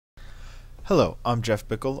Hello, I'm Jeff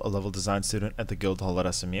Bickel, a level design student at the Guildhall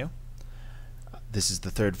at SMU. This is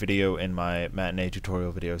the third video in my Matinee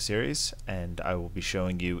tutorial video series, and I will be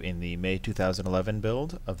showing you in the May 2011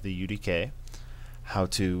 build of the UDK how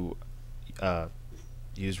to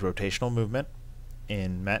use rotational movement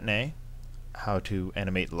in Matinee, how to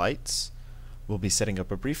animate lights. We'll be setting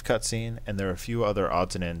up a brief cutscene, and there are a few other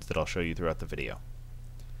odds and ends that I'll show you throughout the video.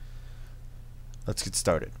 Let's get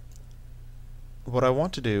started. What I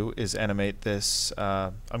want to do is animate this,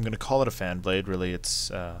 I'm going to call it a fan blade, really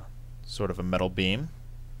it's sort of a metal beam.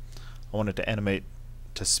 I want it to animate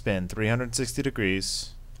to spin 360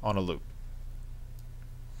 degrees on a loop.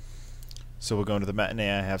 So we'll go into the Matinee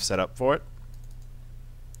I have set up for it,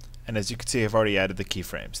 and as you can see I've already added the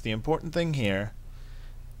keyframes. The important thing here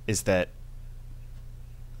is that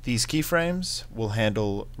these keyframes will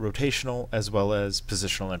handle rotational as well as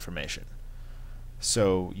positional information.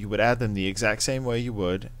 So you would add them the exact same way you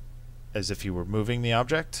would as if you were moving the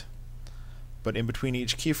object, but in between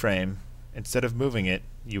each keyframe, instead of moving it,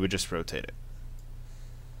 you would just rotate it.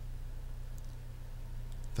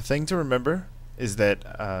 The thing to remember is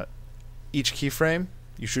that each keyframe,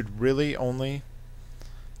 you should really only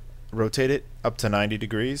rotate it up to 90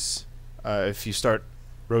 degrees. If you start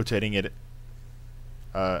rotating it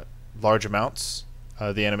large amounts,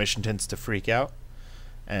 the animation tends to freak out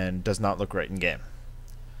and does not look right in game.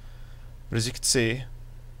 But as you can see,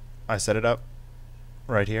 I set it up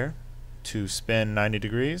right here to spin 90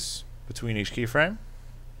 degrees between each keyframe,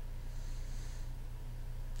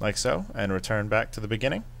 like so, and return back to the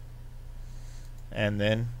beginning. And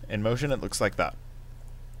then in motion it looks like that.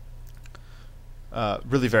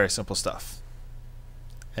 Really very simple stuff.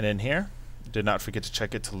 And in here, did not forget to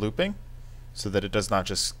check it to looping so that it does not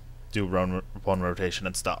just do one rotation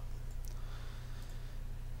and stop.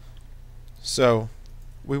 So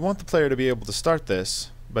we want the player to be able to start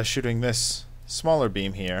this by shooting this smaller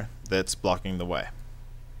beam here that's blocking the way.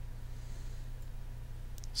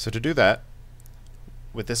 So to do that,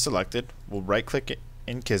 with this selected, we'll right click it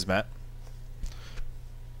in Kismet.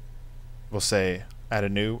 We'll say add a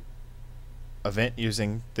new event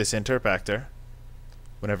using this interpactor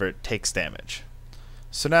whenever it takes damage.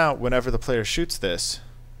 So now whenever the player shoots this,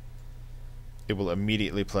 it will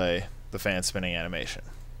immediately play the fan spinning animation.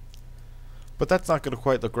 But that's not going to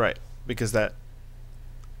quite look right, because that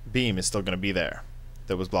beam is still going to be there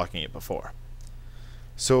that was blocking it before.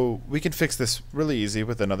 So we can fix this really easy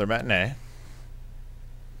with another Matinee.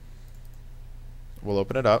 We'll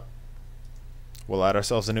open it up. We'll add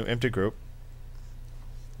ourselves a new empty group.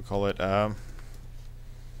 We'll call it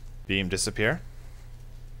beam disappear.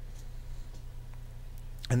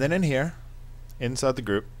 And then in here, inside the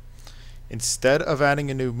group, instead of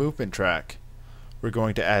adding a new movement track, we're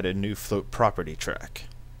going to add a new float property track.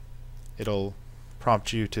 It'll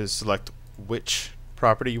prompt you to select which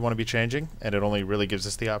property you want to be changing, and it only really gives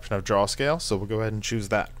us the option of draw scale, so we'll go ahead and choose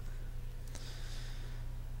that.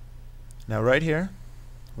 Now right here,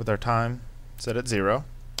 with our time set at 0,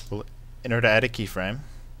 we'll enter to add a keyframe.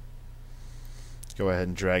 Go ahead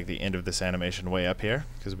and drag the end of this animation way up here,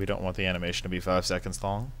 because we don't want the animation to be 5 seconds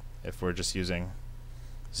long if we're just using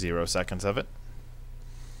 0 seconds of it.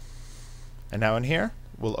 And now in here,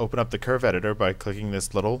 we'll open up the curve editor by clicking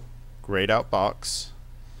this little grayed out box,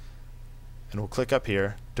 and we'll click up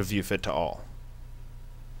here to view fit to all.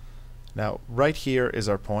 Now right here is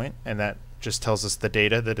our point, and that just tells us the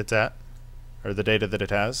data that it's at, or the data that it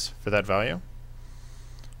has for that value,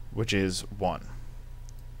 which is 1.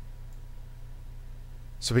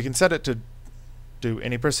 So we can set it to do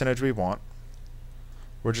any percentage we want.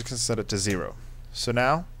 We're just going to set it to 0. So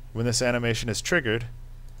now, when this animation is triggered,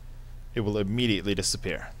 it will immediately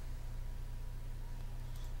disappear.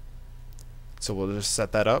 So we'll just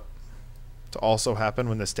set that up to also happen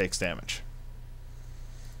when this takes damage.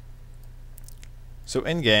 So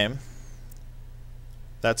in game,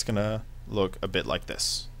 that's going to look a bit like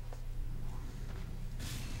this.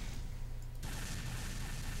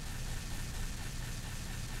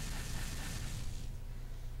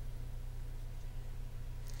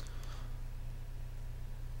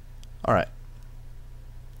 Alright.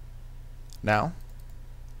 Now,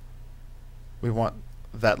 we want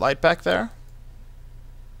that light back there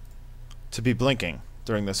to be blinking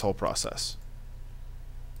during this whole process.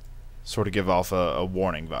 Sort of give off a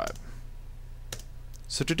warning vibe.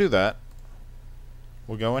 So to do that,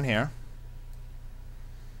 we'll go in here,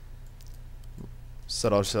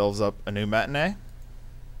 set ourselves up a new Matinee,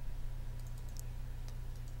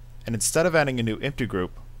 and instead of adding a new empty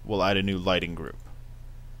group, we'll add a new lighting group.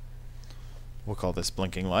 We'll call this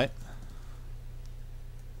blinking light.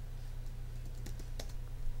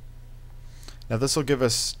 Now this will give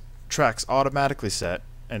us tracks automatically set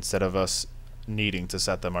instead of us needing to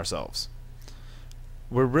set them ourselves.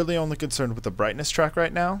 We're really only concerned with the brightness track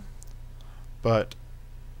right now, but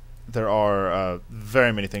there are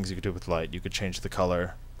very many things you could do with light. You could change the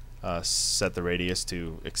color, set the radius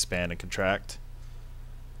to expand and contract.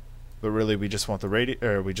 But really, we just want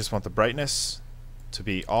the brightness to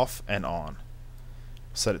be off and on.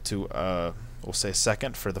 Set it to we'll say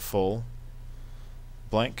second for the full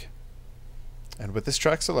blank. And with this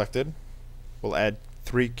track selected, we'll add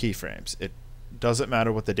 3 keyframes. It doesn't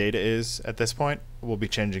matter what the data is at this point. We'll be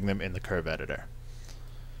changing them in the curve editor.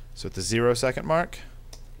 So at the 0 second mark,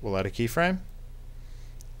 we'll add a keyframe.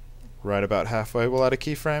 Right about halfway, we'll add a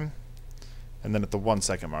keyframe. And then at the 1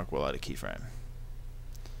 second mark, we'll add a keyframe.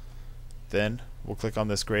 Then we'll click on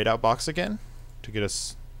this grayed out box again to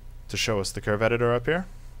show us the curve editor up here.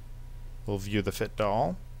 We'll view the fit to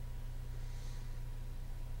all.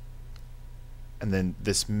 And then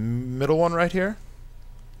this middle one right here,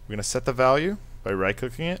 we're going to set the value by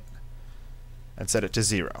right-clicking it and set it to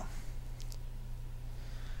 0.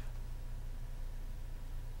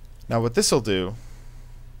 Now what this will do,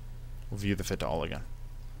 we'll view the fit to all again.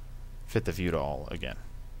 Fit the view to all again.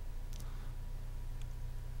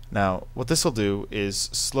 Now what this will do is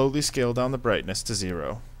slowly scale down the brightness to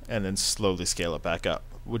 0 and then slowly scale it back up,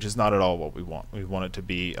 which is not at all what we want. We want it to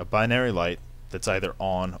be a binary light that's either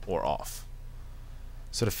on or off.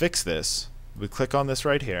 So to fix this, we click on this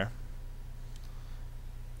right here.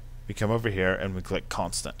 We come over here and we click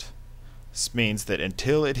constant. This means that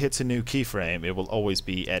until it hits a new keyframe, it will always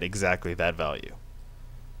be at exactly that value.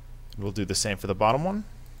 We'll do the same for the bottom one,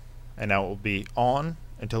 and now it will be on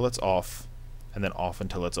until it's off, and then off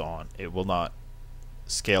until it's on. It will not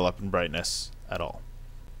scale up in brightness at all.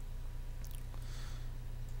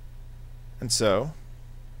 And so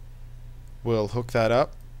we'll hook that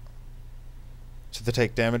up to the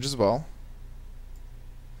take damage as well,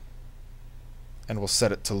 and we'll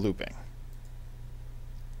set it to looping.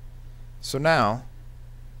 So now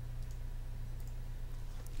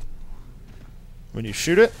when you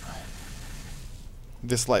shoot it,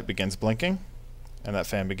 this light begins blinking and that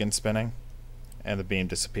fan begins spinning and the beam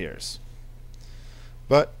disappears.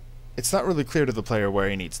 But it's not really clear to the player where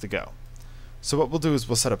he needs to go. So what we'll do is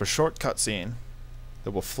we'll set up a short cutscene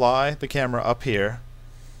that will fly the camera up here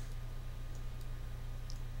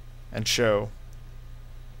and show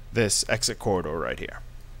this exit corridor right here.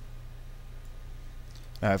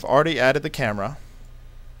 Now I've already added the camera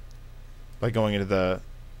by going into the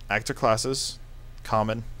actor classes,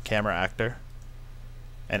 common, camera actor,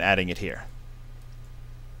 and adding it here.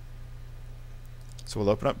 So we'll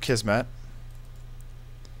open up Kismet.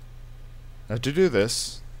 Now to do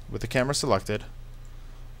this, with the camera selected,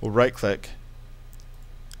 we'll right click,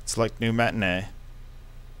 select new Matinee.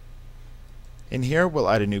 In here we'll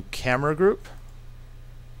add a new camera group.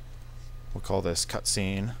 We'll call this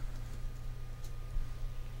cutscene.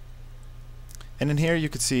 And in here you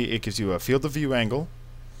can see it gives you a field of view angle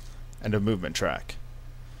and a movement track.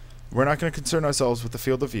 We're not going to concern ourselves with the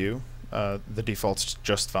field of view. The default's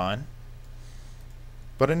just fine.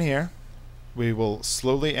 But in here we will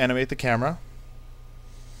slowly animate the camera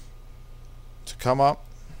to come up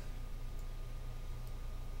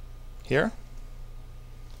here,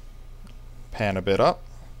 pan a bit up,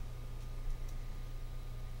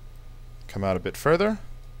 come out a bit further,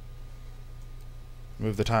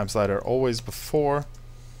 move the time slider always before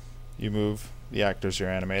you move the actors you're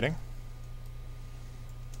animating,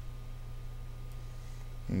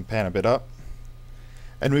 and pan a bit up.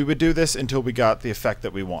 And we would do this until we got the effect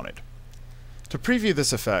that we wanted. To preview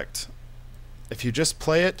this effect, if you just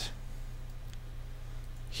play it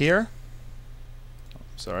here,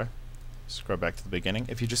 sorry, scrub back to the beginning.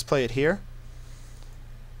 If you just play it here,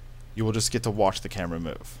 you will just get to watch the camera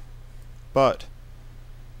move. But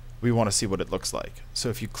we want to see what it looks like. So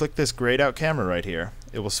if you click this grayed out camera right here,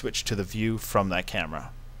 it will switch to the view from that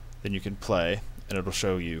camera. Then you can play and it'll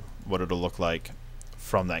show you what it'll look like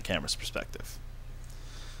from that camera's perspective.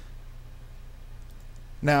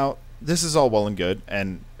 Now, this is all well and good,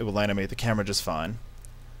 and it will animate the camera just fine.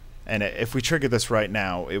 And if we trigger this right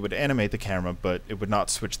now, it would animate the camera, but it would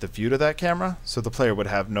not switch the view to that camera, so the player would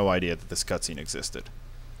have no idea that this cutscene existed.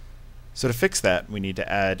 So to fix that, we need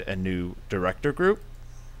to add a new director group.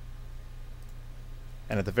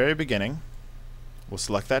 And at the very beginning, we'll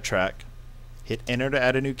select that track, hit enter to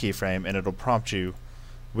add a new keyframe, and it'll prompt you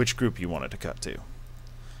which group you want it to cut to.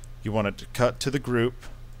 You want it to cut to the group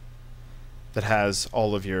that has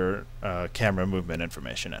all of your camera movement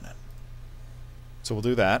information in it. So we'll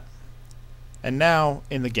do that. And now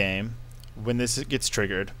in the game, when this gets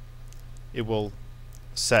triggered, it will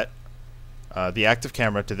set the active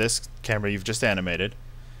camera to this camera you've just animated,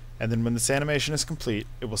 and then when this animation is complete,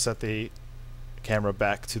 it will set the camera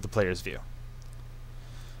back to the player's view.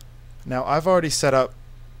 Now I've already set up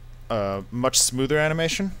a much smoother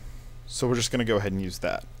animation, so we're just going to go ahead and use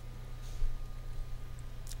that.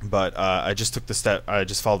 But I just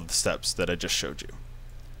followed the steps that I just showed you.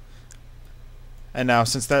 And now,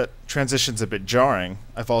 since that transition's a bit jarring,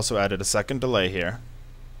 I've also added a second delay here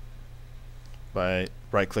by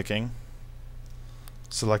right-clicking,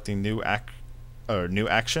 selecting new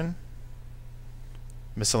action,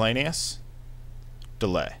 Miscellaneous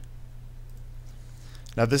Delay.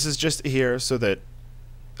 Now this is just here so that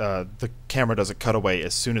the camera doesn't cut away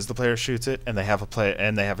as soon as the player shoots it, and they have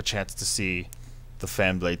a chance to see the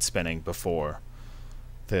fan blade spinning before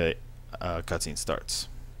the cutscene starts.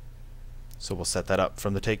 So we'll set that up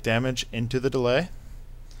from the take damage into the delay,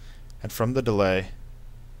 and from the delay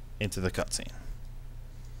into the cutscene.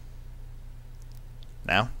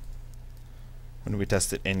 Now, when we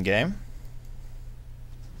test it in-game,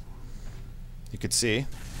 you could see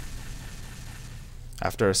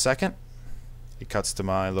after a second, it cuts to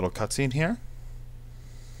my little cutscene here,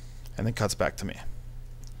 and then cuts back to me.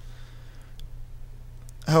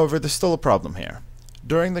 However, there's still a problem here.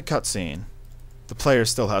 During the cutscene, the player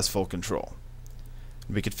still has full control.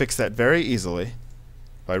 We could fix that very easily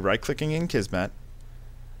by right-clicking in Kismet,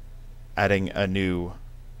 adding a new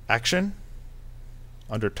action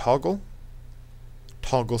under Toggle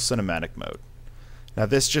Cinematic Mode. Now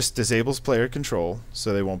this just disables player control,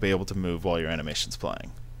 so they won't be able to move while your animation's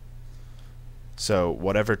playing. So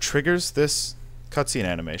whatever triggers this cutscene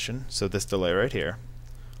animation, so this delay right here,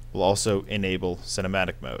 will also enable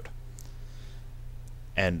cinematic mode.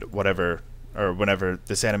 And whenever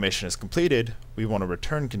this animation is completed, we want to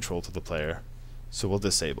return control to the player, so we'll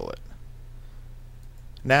disable it.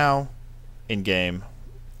 Now, in game,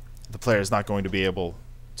 the player is not going to be able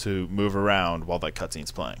to move around while that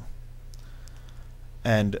cutscene's playing.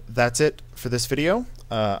 And that's it for this video.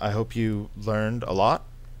 I hope you learned a lot,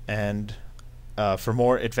 and for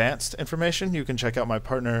more advanced information, you can check out my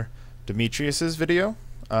partner Demitrius's video,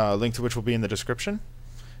 link to which will be in the description.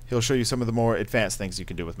 He'll show you some of the more advanced things you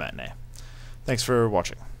can do with Matinee. Thanks for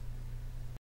watching.